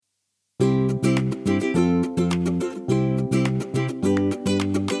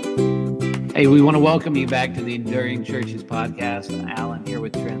Hey, we want to welcome you back to the Enduring Churches podcast. Alan here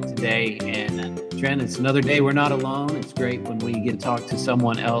with Trent today. And Trent, it's another day we're not alone. It's great when we get to talk to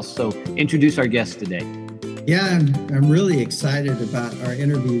someone else. So introduce our guest today. Yeah, I'm really excited about our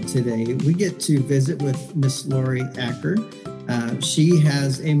interview today. We get to visit with Miss Lori Acker. She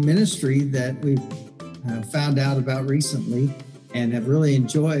has a ministry that we've found out about recently and have really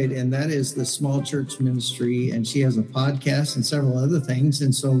enjoyed, and that is the Small Church Ministry. And she has a podcast and several other things.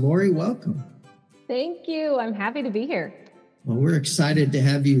 And so, Lori, welcome. Thank you. I'm happy to be here. Well, we're excited to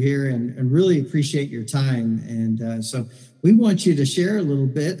have you here and really appreciate your time. And so we want you to share a little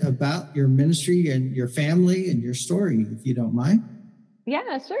bit about your ministry and your family and your story, if you don't mind.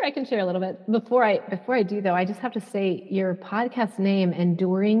 Yeah, sure. I can share a little bit. Before I do, though, I just have to say your podcast name,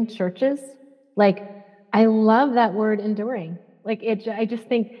 Enduring Churches, I love that word, enduring. I just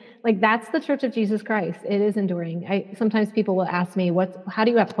think that's the Church of Jesus Christ. It is enduring. Sometimes people will ask me, how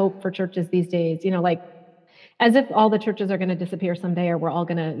do you have hope for churches these days? As if all the churches are going to disappear someday, or we're all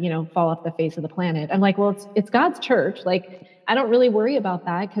going to, fall off the face of the planet. I'm like, well, it's God's church. I don't really worry about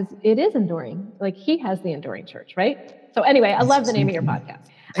that because it is enduring. He has the enduring church, right? So anyway, I love the name of your podcast.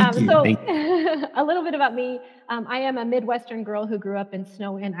 A little bit about me. I am a Midwestern girl who grew up in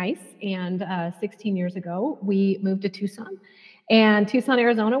snow and ice. And 16 years ago, we moved to Tucson,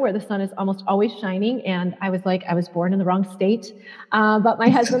 Arizona, where the sun is almost always shining. And I was born in the wrong state. But my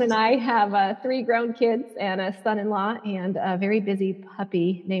husband and I have 3 grown kids and a son-in-law and a very busy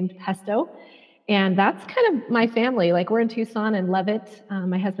puppy named Pesto. And that's kind of my family. We're in Tucson and love it.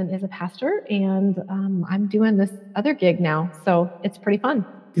 My husband is a pastor, and I'm doing this other gig now. So it's pretty fun.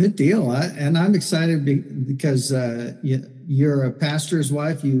 Good deal. And I'm excited because you're a pastor's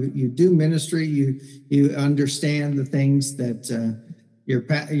wife. You do ministry. You understand the things that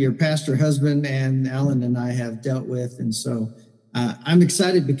your pastor husband and Alan and I have dealt with. And so I'm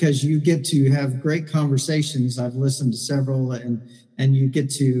excited because you get to have great conversations. I've listened to several, and you get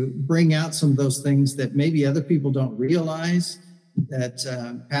to bring out some of those things that maybe other people don't realize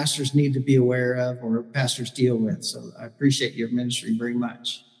that pastors need to be aware of or pastors deal with. So I appreciate your ministry very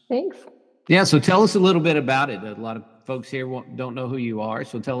much. Thanks. Yeah, so tell us a little bit about it. A lot of folks here don't know who you are.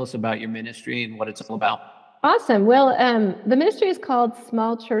 So tell us about your ministry and what it's all about. Awesome. Well, the ministry is called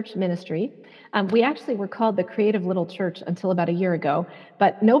Small Church Ministry. We actually were called the Creative Little Church until about a year ago,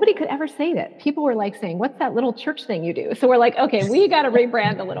 but nobody could ever say that. People were saying, what's that little church thing you do? So we're okay, we got to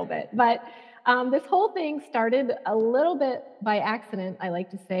rebrand a little bit. But this whole thing started a little bit by accident, I like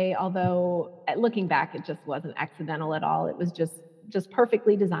to say, although looking back, it just wasn't accidental at all. It was just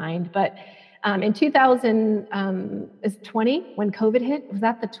perfectly designed. But in 2020, when COVID hit, was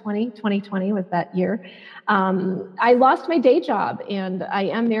that 2020 was that year? I lost my day job, and I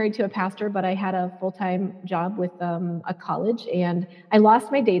am married to a pastor, but I had a full-time job with a college, and I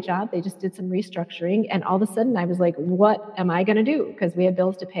lost my day job. They just did some restructuring, and all of a sudden I was like, what am I going to do? Because we had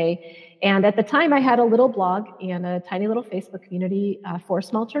bills to pay. And at the time I had a little blog and a tiny little Facebook community for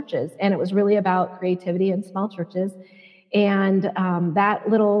small churches, and it was really about creativity in small churches. And that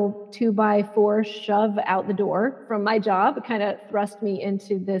little 2x4 shove out the door from my job kind of thrust me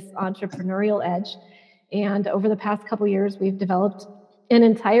into this entrepreneurial edge. And over the past couple of years, we've developed an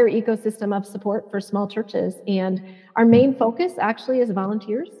entire ecosystem of support for small churches. And our main focus actually is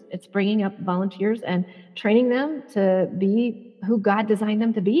volunteers. It's bringing up volunteers and training them to be who God designed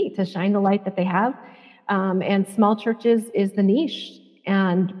them to be, to shine the light that they have. And small churches is the niche.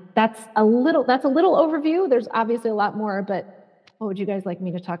 And that's a little overview. There's obviously a lot more, but what would you guys like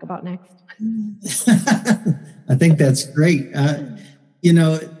me to talk about next? I think that's great.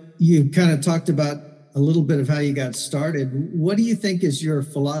 You kind of talked about a little bit of how you got started. What do you think is your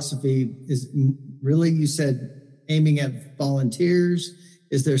philosophy? Is really, you said, aiming at volunteers?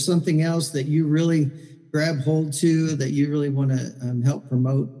 Is there something else that you really grab hold to that you really want to help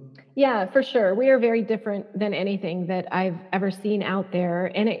promote? Yeah, for sure. We are very different than anything that I've ever seen out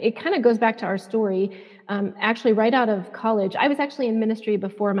there. And it kind of goes back to our story. Actually, right out of college, I was actually in ministry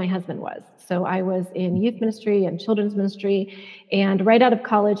before my husband was. So I was in youth ministry and children's ministry. And right out of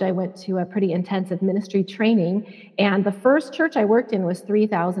college, I went to a pretty intensive ministry training. And the first church I worked in was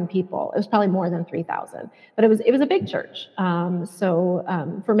 3,000 people. It was probably more than 3,000, but it was a big church. So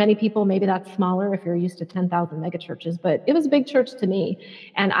for many people, maybe that's smaller if you're used to 10,000 mega churches, but it was a big church to me.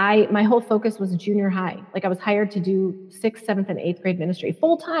 And my whole focus was junior high. I was hired to do 6th, 7th, and 8th grade ministry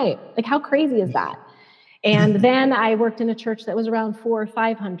full time. How crazy is that? And then I worked in a church that was around 400 or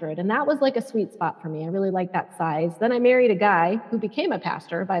 500. And that was a sweet spot for me. I really liked that size. Then I married a guy who became a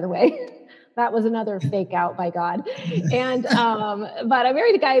pastor, by the way. That was another fake out by God. And, but I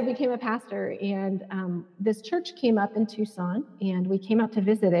married a guy who became a pastor, and this church came up in Tucson, and we came out to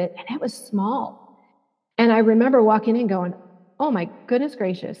visit it, and it was small. And I remember walking in going, oh my goodness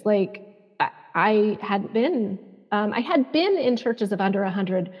gracious. Like I had been in churches of under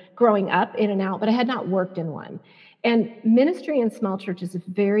 100 growing up, in and out, but I had not worked in one. And ministry in small churches is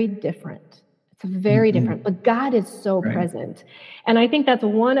very different. It's very different, but God is so present. And I think that's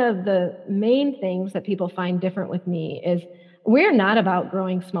one of the main things that people find different with me is we're not about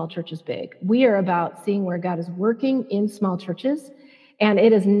growing small churches big. We are about seeing where God is working in small churches. And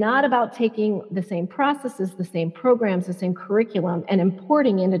it is not about taking the same processes, the same programs, the same curriculum and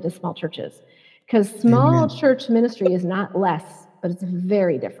importing it into small churches. Because small church ministry is not less, but it's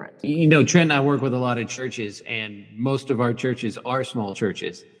very different. You know, Trent and I work with a lot of churches, and most of our churches are small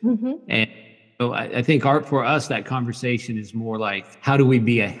churches. And so I think for us, that conversation is more like, how do we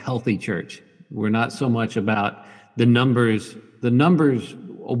be a healthy church? We're not so much about the numbers. The numbers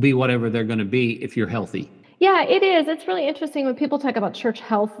will be whatever they're going to be if you're healthy. Yeah, it is. It's really interesting when people talk about church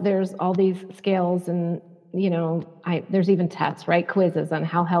health. There's all these scales and, you know, there's even tests, right? Quizzes on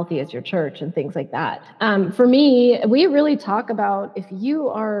how healthy is your church and things like that. For me, we really talk about if you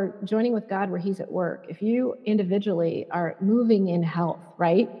are joining with God where he's at work, if you individually are moving in health,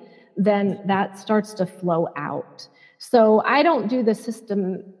 right? Then that starts to flow out. So I don't do the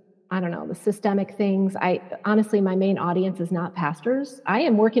systemic things. Honestly, my main audience is not pastors. I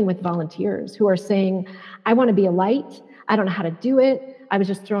am working with volunteers who are saying, I want to be a light. I don't know how to do it. I was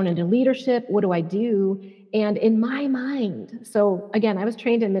just thrown into leadership. What do I do? And in my mind, so again, I was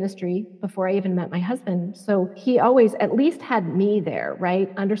trained in ministry before I even met my husband. So he always at least had me there,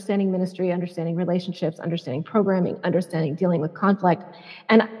 right? Understanding ministry, understanding relationships, understanding programming, understanding dealing with conflict.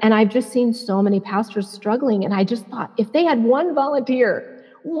 And I've just seen so many pastors struggling. And I just thought, if they had one volunteer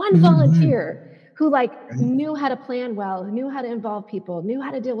who knew how to plan well, knew how to involve people, knew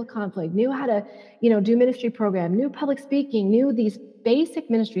how to deal with conflict, knew how to, do ministry program, knew public speaking, knew these basic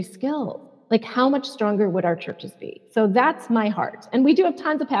ministry skills, like how much stronger would our churches be? So that's my heart. And we do have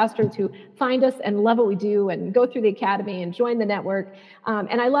tons of pastors who find us and love what we do and go through the academy and join the network.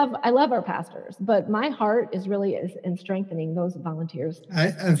 And I love our pastors, but my heart is really in strengthening those volunteers.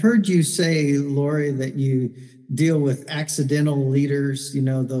 I've heard you say, Lori, that you deal with accidental leaders,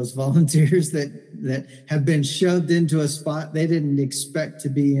 those volunteers that have been shoved into a spot they didn't expect to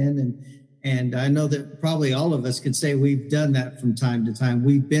be in. And I know that probably all of us could say we've done that from time to time.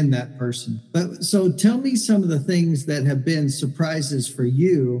 We've been that person. But so tell me some of the things that have been surprises for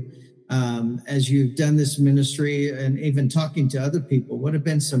you as you've done this ministry and even talking to other people. What have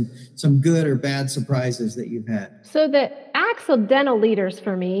been some good or bad surprises that you've had? So the accidental leaders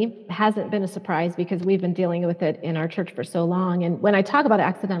for me hasn't been a surprise because we've been dealing with it in our church for so long. And when I talk about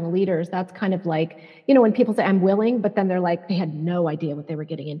accidental leaders, that's kind of like, when people say I'm willing, but then they're like, they had no idea what they were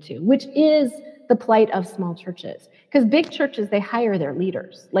getting into, which is the plight of small churches. Because big churches, they hire their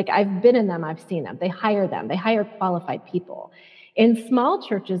leaders. Like I've been in them, I've seen them. They hire qualified people. In small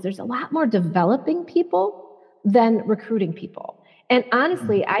churches, there's a lot more developing people than recruiting people. And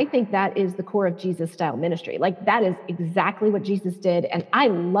honestly, I think that is the core of Jesus style ministry. Like that is exactly what Jesus did. And I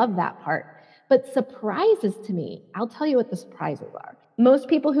love that part. But surprises to me, I'll tell you what the surprises are. Most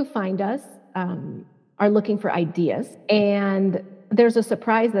people who find us are looking for ideas. And there's a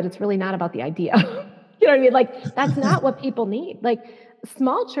surprise that it's really not about the idea. You know what I mean? Like that's not what people need. Like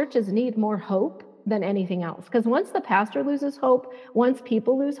small churches need more hope than anything else. Because once the pastor loses hope, once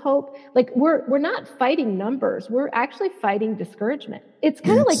people lose hope, like we're not fighting numbers. We're actually fighting discouragement. It's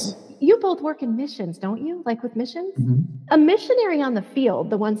kind of like you both work in missions, don't you? Like with missions, a missionary on the field,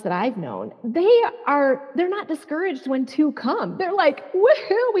 the ones that I've known, they're not discouraged when 2 come. They're like,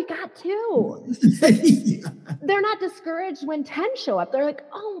 woohoo, we got 2. They're not discouraged when 10 show up. They're like,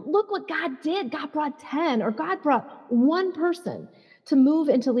 oh, look what God did. God brought 10, or God brought 1 person to move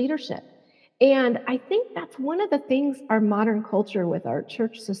into leadership. And I think that's one of the things our modern culture with our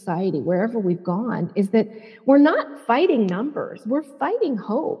church society, wherever we've gone, is that we're not fighting numbers, we're fighting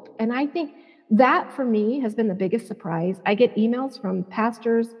hope. And I think that for me has been the biggest surprise. I get emails from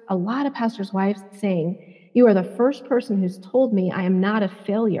pastors, a lot of pastors' wives saying, you are the first person who's told me I am not a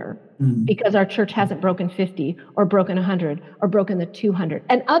failure because our church hasn't broken 50 or broken 100 or broken the 200.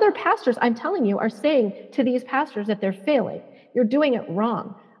 And other pastors, I'm telling you, are saying to these pastors that they're failing. You're doing it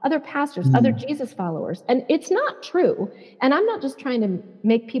wrong. Other pastors, other Jesus followers. And it's not true. And I'm not just trying to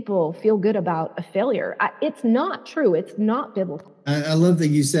make people feel good about a failure. It's not true. It's not biblical. I love that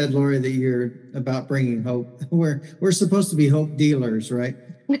you said, Lori, that you're about bringing hope. We're supposed to be hope dealers, right?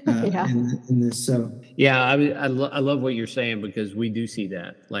 Yeah. In this. So yeah, I love what you're saying, because we do see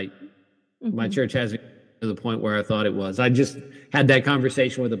that. Like My church hasn't to the point where I thought it was. I just had that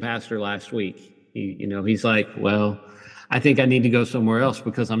conversation with a pastor last week. He's like, well, I think I need to go somewhere else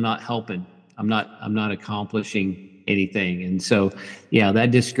because I'm not helping. I'm not accomplishing anything. And so, yeah,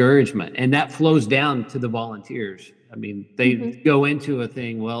 that discouragement, and that flows down to the volunteers. I mean, they go into a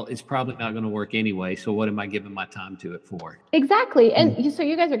thing, well, it's probably not going to work anyway. So what am I giving my time to it for? Exactly. And so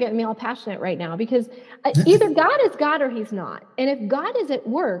you guys are getting me all passionate right now, because either God is God or he's not. And if God is at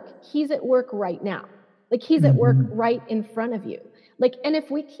work, he's at work right now. Like he's at work right in front of you. Like, and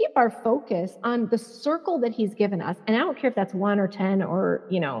if we keep our focus on the circle that he's given us, and I don't care if that's 1 or 10 or,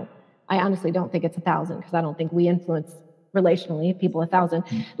 I honestly don't think it's 1,000, because I don't think we influence relationally people 1,000,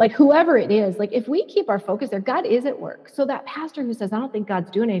 like whoever it is, like if we keep our focus there, God is at work. So that pastor who says, I don't think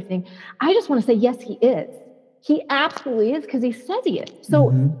God's doing anything, I just want to say, yes, he is. He absolutely is, because he says he is.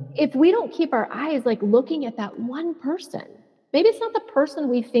 So if we don't keep our eyes like looking at that one person, maybe it's not the person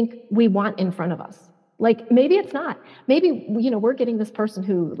we think we want in front of us. Like maybe it's not. Maybe, we're getting this person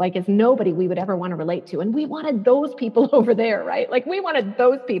who like is nobody we would ever want to relate to. And we wanted those people over there, right? Like we wanted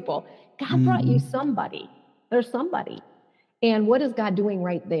those people. God brought you somebody. There's somebody. And what is God doing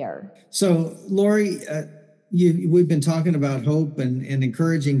right there? So, Lori, we've been talking about hope and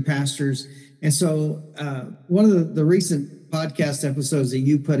encouraging pastors. And so one of the recent podcast episodes that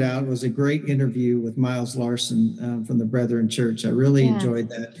you put out was a great interview with Miles Larson from the Brethren Church. I really enjoyed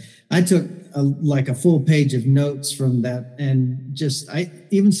that. I took a full page of notes from that, and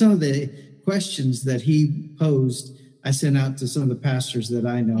even some of the questions that he posed, I sent out to some of the pastors that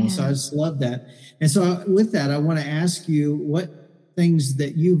I know. So I just love that. And so with that, I want to ask you what things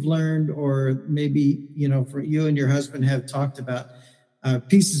that you've learned, or maybe, for you and your husband have talked about,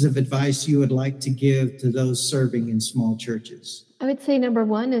 pieces of advice you would like to give to those serving in small churches. I would say number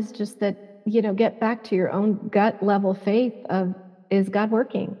one is just that, get back to your own gut level faith of, is God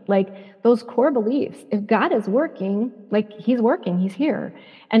working? Like those core beliefs. If God is working, like he's working, he's here.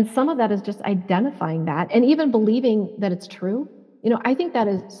 And some of that is just identifying that and even believing that it's true. I think that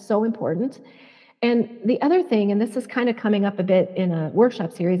is so important. And the other thing, and this is kind of coming up a bit in a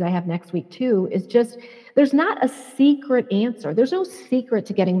workshop series I have next week too, is just there's not a secret answer. There's no secret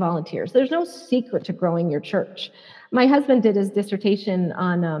to getting volunteers. There's no secret to growing your church. My husband did his dissertation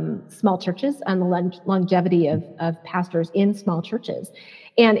on small churches, on the longevity of pastors in small churches.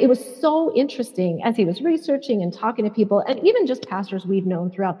 And it was so interesting as he was researching and talking to people, and even just pastors we've known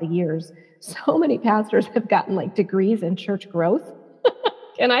throughout the years. So many pastors have gotten like degrees in church growth.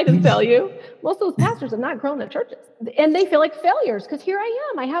 And I just tell you, most of those pastors have not grown their churches. And they feel like failures because here I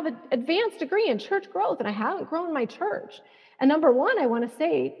am. I have an advanced degree in church growth and I haven't grown my church. And number one, I want to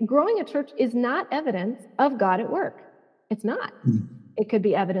say growing a church is not evidence of God at work. It's not. It could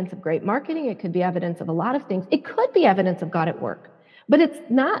be evidence of great marketing. It could be evidence of a lot of things. It could be evidence of God at work. But it's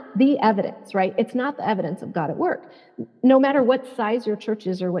not the evidence, right? It's not the evidence of God at work, no matter what size your church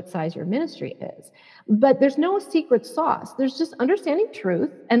is or what size your ministry is. But there's no secret sauce. There's just understanding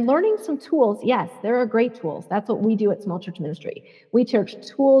truth and learning some tools. Yes, there are great tools. That's what we do at Small Church Ministry. We teach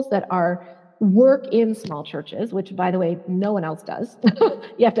tools that work in small churches, which, by the way, no one else does.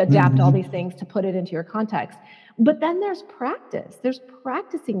 You have to adapt all these things to put it into your context. But then there's practice. There's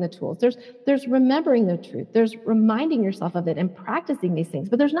practicing the tools. There's remembering the truth. There's reminding yourself of it and practicing these things.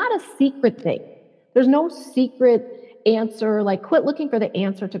 But there's not a secret thing. There's no secret answer, like quit looking for the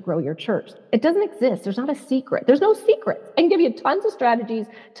answer to grow your church. It doesn't exist. There's not a secret. There's no secrets. I can give you tons of strategies,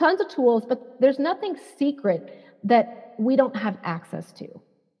 tons of tools, but there's nothing secret that we don't have access to.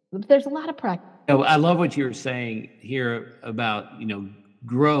 There's a lot of practice. I love what you were saying here about,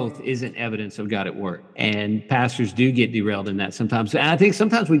 growth isn't evidence of God at work. And pastors do get derailed in that sometimes. And I think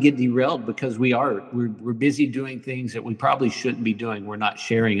sometimes we get derailed because we're busy doing things that we probably shouldn't be doing. We're not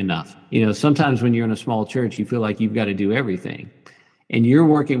sharing enough. Sometimes when you're in a small church, you feel like you've got to do everything. And you're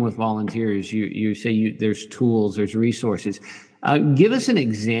working with volunteers. You say there's tools, there's resources. Give us an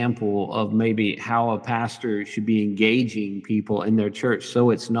example of maybe how a pastor should be engaging people in their church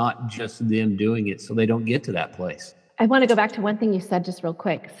so it's not just them doing it, so they don't get to that place. I want to go back to one thing you said just real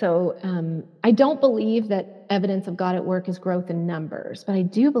quick. So I don't believe that evidence of God at work is growth in numbers, but I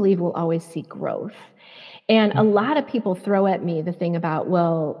do believe we'll always see growth. And a lot of people throw at me the thing about,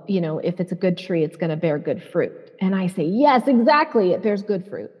 well, if it's a good tree, it's going to bear good fruit. And I say, yes, exactly. It bears good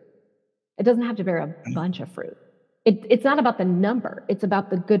fruit. It doesn't have to bear a bunch of fruit. It's not about the number. It's about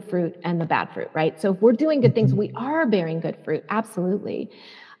the good fruit and the bad fruit, right? So if we're doing good things, we are bearing good fruit. Absolutely.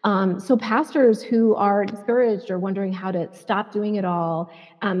 So pastors who are discouraged or wondering how to stop doing it all,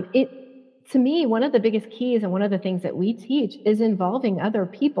 to me, one of the biggest keys and one of the things that we teach is involving other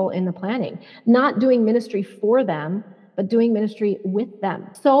people in the planning, not doing ministry for them, but doing ministry with them.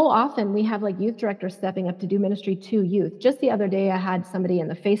 So often we have like youth directors stepping up to do ministry to youth. Just the other day, I had somebody in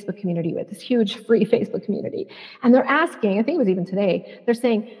the Facebook community with this huge free Facebook community, and they're asking, I think it was even today, they're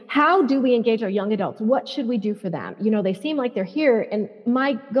saying, how do we engage our young adults? What should we do for them? You know, they seem like they're here, and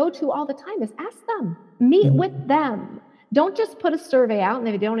my go-to all the time is ask them, meet with them. Don't just put a survey out and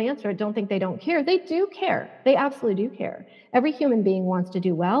if they don't answer it, don't think they don't care. They do care. They absolutely do care. Every human being wants to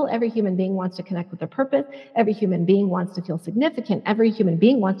do well. Every human being wants to connect with their purpose. Every human being wants to feel significant. Every human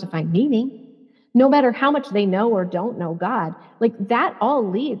being wants to find meaning. No matter how much they know or don't know God, like that all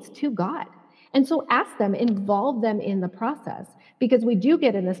leads to God. And so ask them, involve them in the process, because we do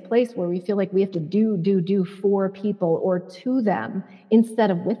get in this place where we feel like we have to do for people or to them instead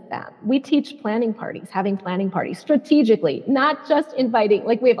of with them. We teach planning parties, having planning parties strategically, not just inviting,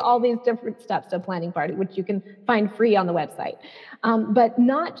 like we have all these different steps to a planning party, which you can find free on the website. But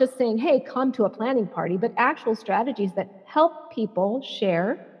not just saying, hey, come to a planning party, but actual strategies that help people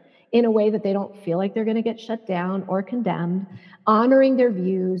share in a way that they don't feel like they're going to get shut down or condemned, honoring their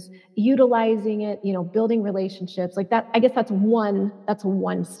views, utilizing it, you know, building relationships like that. I guess that's one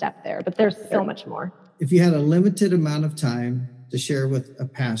step there, but there's so much more. If you had a limited amount of time to share with a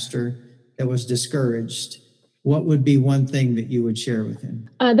pastor that was discouraged, what would be one thing that you would share with him?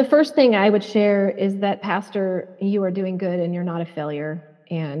 The first thing I would share is that, Pastor, you are doing good and you're not a failure,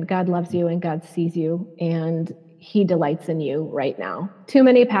 and God loves you and God sees you and He delights in you right now. Too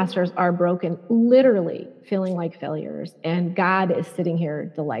many pastors are broken, literally feeling like failures, and God is sitting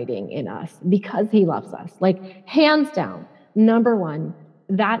here delighting in us because He loves us. Like, hands down, number one,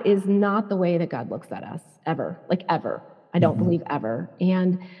 that is not the way that God looks at us ever, like ever. I don't believe ever.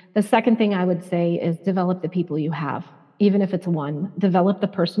 And the second thing I would say is develop the people you have, even if it's one. Develop the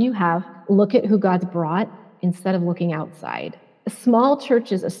person you have. Look at who God's brought instead of looking outside. Small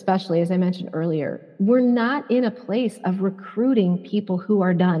churches, especially, as I mentioned earlier, we're not in a place of recruiting people who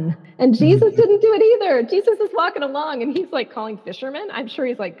are done. And Jesus didn't do it either. Jesus is walking along and He's like calling fishermen. I'm sure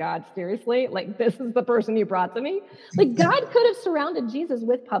He's like, God, seriously? Like, this is the person you brought to me? Like, God could have surrounded Jesus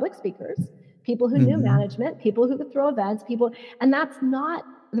with public speakers, people who knew management, people who could throw events, and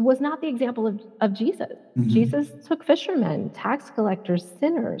was not the example of Jesus. Jesus took fishermen, tax collectors,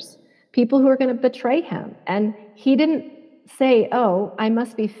 sinners, people who are going to betray Him. And He didn't say, oh, I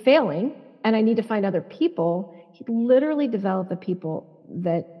must be failing and I need to find other people. He literally developed the people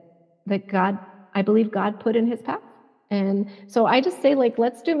that God, I believe God put in His path. And so I just say, like,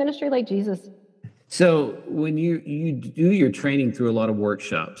 let's do ministry like Jesus. So when you do your training through a lot of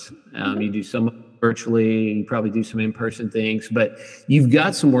workshops, you do some virtually, you probably do some in-person things, but you've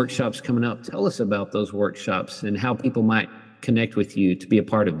got some workshops coming up. Tell us about those workshops and how people might connect with you to be a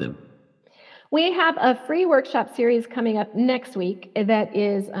part of them. We have a free workshop series coming up next week that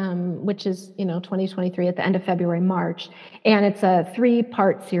is, which is, 2023 at the end of February, March. And it's a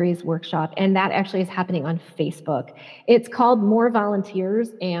 3-part series workshop. And that actually is happening on Facebook. It's called More Volunteers,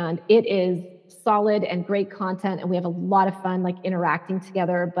 and it is solid and great content. And we have a lot of fun, like, interacting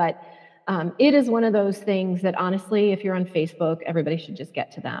together. But it is one of those things that, honestly, if you're on Facebook, everybody should just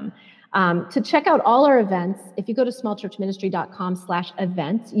get to them. To check out all our events, if you go to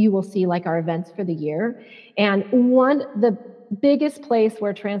smallchurchministry.com/events, you will see like our events for the year. And the biggest place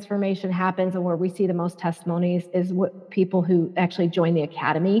where transformation happens and where we see the most testimonies is what people who actually join the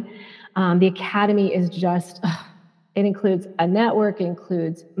Academy. The Academy is just, it includes a network, it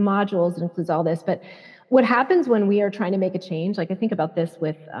includes modules, it includes all this. But what happens when we are trying to make a change, like I think about this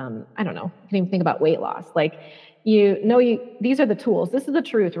with, I don't know, you can even think about weight loss. Like, these are the tools. This is the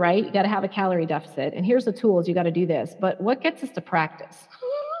truth, right? You got to have a calorie deficit, and here's the tools. You got to do this. But what gets us to practice,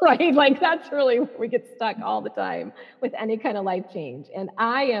 right? Like, that's really where we get stuck all the time with any kind of life change. And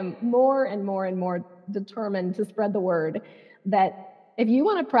I am more and more and more determined to spread the word that if you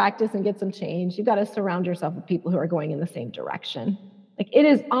want to practice and get some change, you've got to surround yourself with people who are going in the same direction. Like, it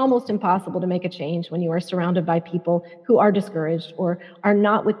is almost impossible to make a change when you are surrounded by people who are discouraged or are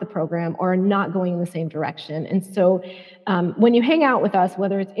not with the program or are not going in the same direction. And so when you hang out with us,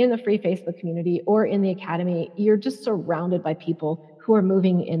 whether it's in the free Facebook community or in the Academy, you're just surrounded by people who are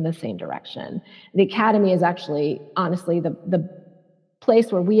moving in the same direction. The Academy is actually, honestly, the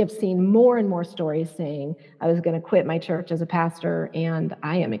place where we have seen more and more stories saying, I was going to quit my church as a pastor, and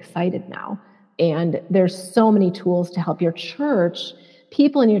I am excited now. And there's so many tools to help your church,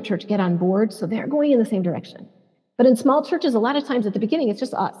 people in your church, get on board so they're going in the same direction. But in small churches, a lot of times at the beginning, it's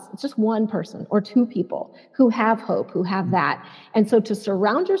just us. It's just one person or two people who have hope, who have that. And so to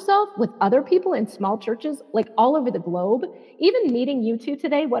surround yourself with other people in small churches, like all over the globe, even meeting you two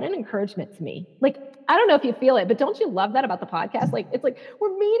today, what an encouragement to me. Like, I don't know if you feel it, but don't you love that about the podcast? Like, it's like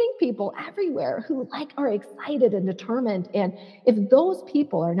we're meeting people everywhere who like are excited and determined. And if those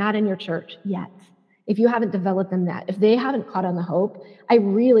people are not in your church yet, if you haven't developed them that, if they haven't caught on the hope, I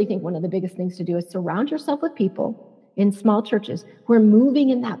really think one of the biggest things to do is surround yourself with people in small churches who are moving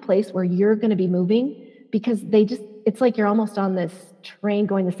in that place where you're going to be moving, because it's like you're almost on this train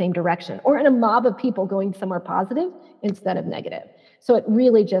going the same direction, or in a mob of people going somewhere positive instead of negative. So it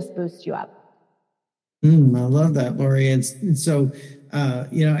really just boosts you up. I love that, Lori. And so,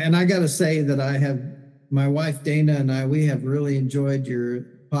 and I got to say that my wife, Dana, and we have really enjoyed your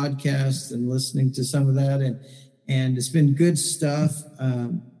podcast and listening to some of that. And it's been good stuff,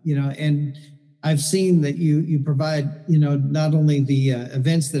 and I've seen that you provide, not only the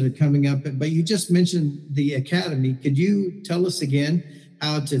events that are coming up, but you just mentioned the Academy. Could you tell us again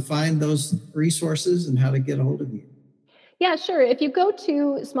how to find those resources and how to get a hold of you? Yeah, sure. If you go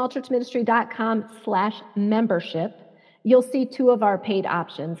to smallchurchministry.com/membership, you'll see two of our paid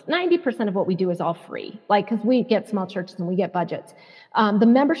options. 90% of what we do is all free, because we get small churches and we get budgets. The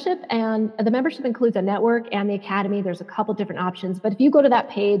membership includes a network and the Academy. There's a couple different options, but if you go to that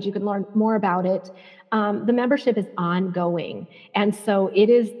page, you can learn more about it. The membership is ongoing. And so it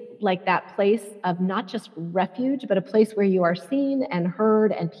is like that place of not just refuge, but a place where you are seen and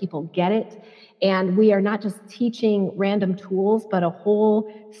heard and people get it. And we are not just teaching random tools, but a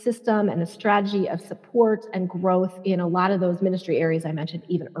whole system and a strategy of support and growth in a lot of those ministry areas I mentioned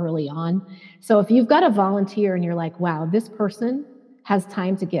even early on. So if you've got a volunteer and you're like, wow, this person has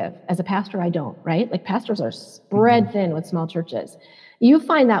time to give. As a pastor, I don't, right? Like pastors are spread thin with small churches. You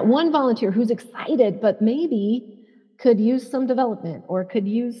find that one volunteer who's excited, but maybe could use some development or could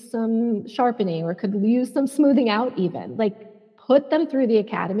use some sharpening or could use some smoothing out even. Like put them through the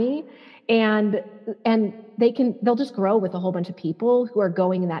Academy. And they'll just grow with a whole bunch of people who are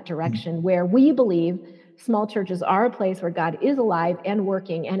going in that direction, where we believe small churches are a place where God is alive and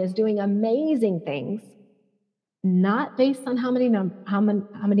working and is doing amazing things, not based on how many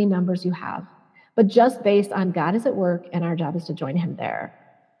numbers you have, but just based on God is at work and our job is to join him there.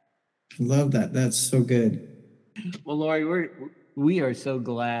 Love that. That's so good. Well, Lori, we are so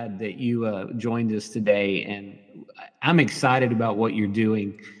glad that you joined us today, and I'm excited about what you're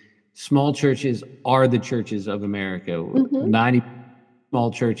doing. Small churches are the churches of America. 90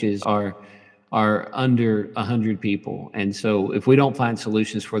 small churches are under 100 people. And so if we don't find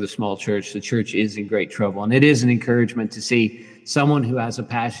solutions for the small church, the church is in great trouble. And it is an encouragement to see someone who has a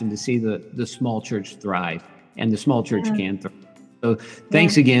passion to see the small church thrive, and the small church can thrive. So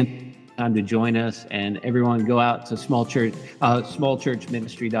thanks again. Time to join us, and everyone go out to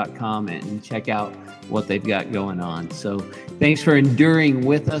smallchurchministry.com and check out what they've got going on. So thanks for enduring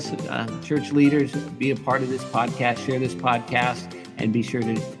with us, church leaders. Be a part of this podcast, share this podcast, and be sure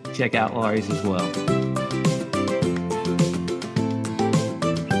to check out Lori's as well.